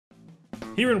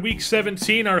Here in Week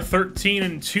 17, our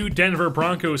 13-2 Denver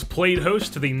Broncos played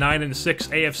host to the 9-6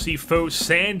 AFC foe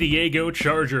San Diego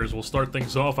Chargers. We'll start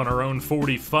things off on our own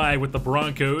 45 with the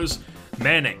Broncos.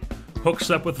 Manning hooks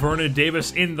up with Vernon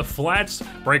Davis in the flats,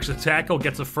 breaks a tackle,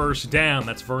 gets a first down.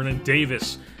 That's Vernon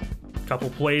Davis.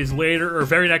 Couple plays later, or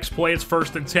very next play, it's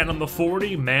 1st and 10 on the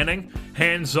 40. Manning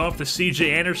hands off to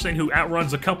C.J. Anderson, who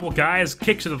outruns a couple guys,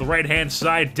 kicks it to the right-hand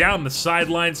side, down the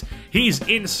sidelines. He's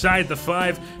inside the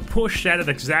 5, pushed at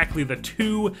exactly the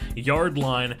 2-yard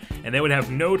line, and they would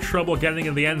have no trouble getting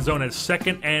in the end zone at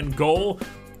 2nd and goal.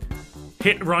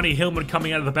 Hit Ronnie Hillman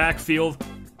coming out of the backfield,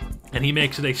 and he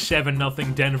makes it a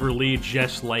 7-0 Denver lead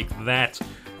just like that.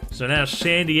 So now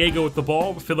San Diego with the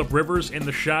ball. Phillip Rivers in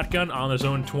the shotgun on his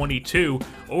own 22.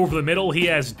 Over the middle, he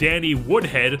has Danny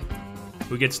Woodhead,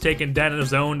 who gets taken down at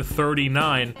his own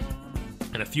 39.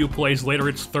 And a few plays later,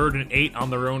 it's 3rd and 8 on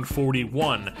their own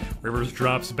 41. Rivers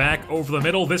drops back over the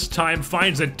middle, this time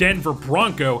finds a Denver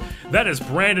Bronco. That is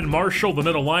Brandon Marshall, the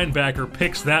middle linebacker,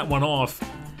 picks that one off.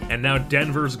 And now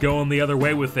Denver's going the other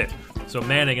way with it. So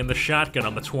Manning in the shotgun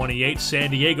on the 28,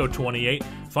 San Diego 28,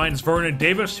 finds Vernon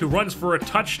Davis, who runs for a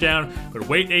touchdown, but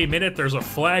wait a minute, there's a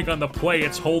flag on the play,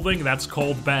 it's holding, that's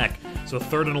called back. So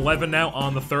 3rd and 11 now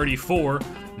on the 34,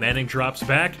 Manning drops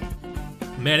back,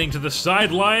 Manning to the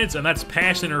sidelines, and that's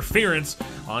pass interference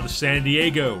on San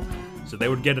Diego. So they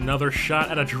would get another shot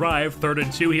at a drive, 3rd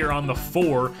and 2 here on the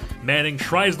 4. Manning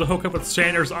tries to hook up with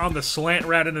Sanders on the slant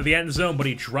route into the end zone, but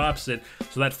he drops it.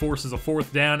 So that forces a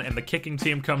 4th down, and the kicking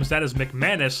team comes out as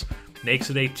McManus makes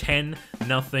it a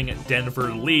 10-0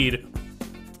 Denver lead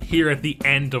here at the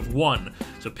end of 1.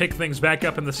 So pick things back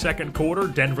up in the 2nd quarter.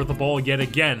 Denver the ball yet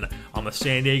again on the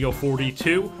San Diego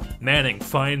 42. Manning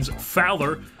finds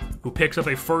Fowler, who picks up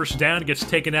a 1st down, gets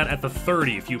taken out at the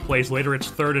 30. A few plays later, it's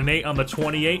 3rd and 8 on the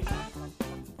 28.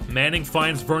 Manning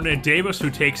finds Vernon Davis, who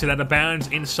takes it out of bounds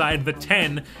inside the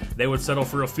 10. They would settle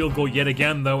for a field goal yet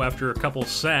again, though, after a couple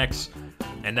sacks.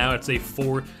 And now it's a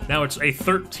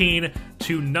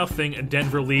 13-0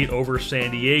 Denver lead over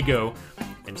San Diego.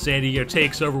 And San Diego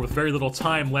takes over with very little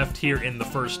time left here in the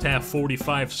first half,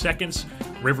 45 seconds.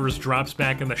 Rivers drops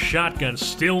back in the shotgun,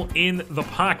 still in the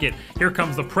pocket. Here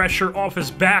comes the pressure off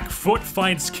his back foot,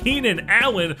 finds Keenan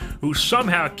Allen, who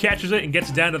somehow catches it and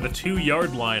gets down to the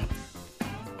 2-yard line.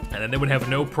 And then they would have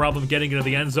no problem getting into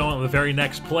the end zone on the very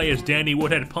next play as Danny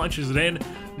Woodhead punches it in,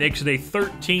 makes it a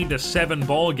 13-7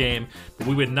 ball game. But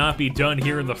we would not be done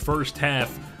here in the first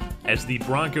half as the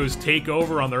Broncos take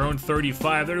over on their own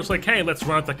 35. They're just like, hey, let's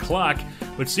run out the clock.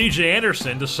 But C.J.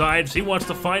 Anderson decides he wants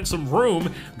to find some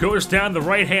room, goes down the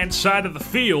right-hand side of the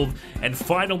field, and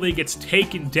finally gets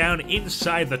taken down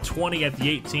inside the 20 at the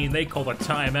 18. They call a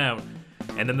timeout.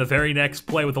 And then the very next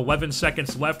play with 11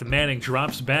 seconds left, Manning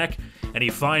drops back, and he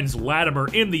finds Latimer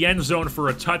in the end zone for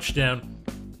a touchdown.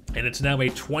 And it's now a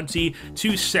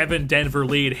 20-7 Denver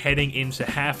lead heading into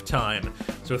halftime.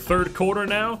 So 3rd quarter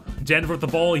now, Denver with the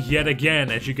ball yet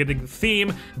again. As you get the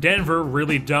theme, Denver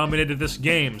really dominated this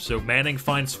game. So Manning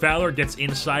finds Fowler, gets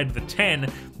inside the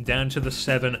 10, down to the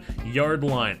 7-yard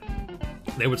line.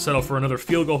 They would settle for another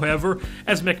field goal, however,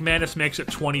 as McManus makes it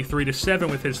 23-7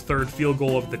 with his 3rd field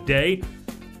goal of the day.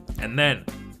 And then,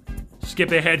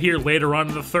 skip ahead here later on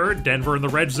in the 3rd, Denver in the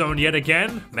red zone yet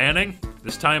again. Manning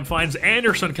this time finds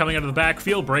Anderson coming out of the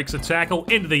backfield, breaks a tackle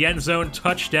into the end zone,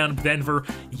 touchdown Denver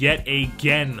yet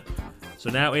again. So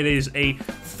now it is a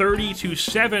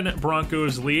 30-7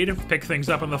 Broncos lead. Pick things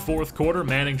up in the 4th quarter.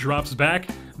 Manning drops back.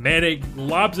 Manning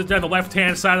lobs it down the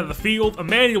left-hand side of the field.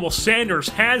 Emmanuel Sanders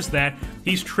has that.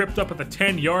 He's tripped up at the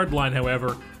 10-yard line,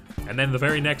 however. And then the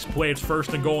very next play, it's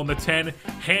 1st and goal on the 10.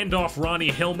 Handoff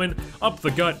Ronnie Hillman up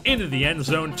the gut into the end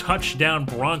zone. Touchdown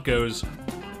Broncos.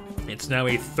 It's now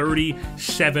a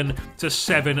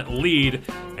 37-7 lead,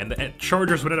 and the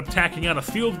Chargers would end up tacking on a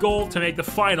field goal to make the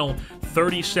final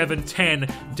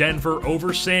 37-10 Denver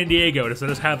over San Diego. That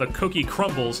is how the cookie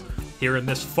crumbles here in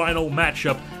this final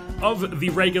matchup of the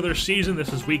regular season.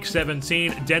 This is Week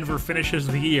 17. Denver finishes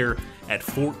the year at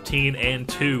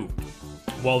 14-2,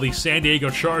 while the San Diego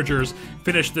Chargers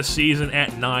finished the season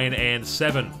at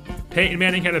 9-7. Peyton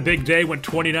Manning had a big day, went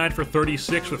 29 for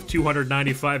 36 with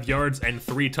 295 yards and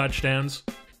 3 touchdowns.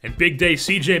 And big day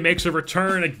CJ makes a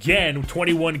return again,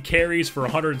 21 carries for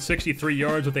 163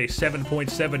 yards with a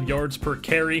 7.7 yards per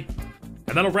carry.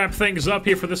 And that'll wrap things up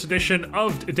here for this edition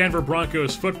of Denver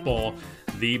Broncos football.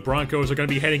 The Broncos are going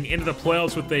to be heading into the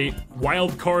playoffs with a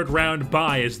wild card round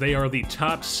bye, as they are the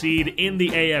top seed in the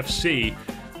AFC.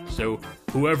 So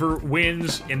whoever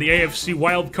wins in the AFC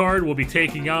wild card will be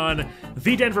taking on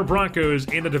the Denver Broncos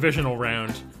in the divisional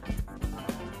round.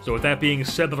 So with that being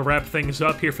said, that'll wrap things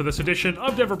up here for this edition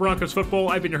of Denver Broncos Football.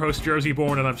 I've been your host, Jersey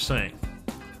Bourne, and I'm saying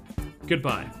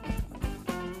goodbye.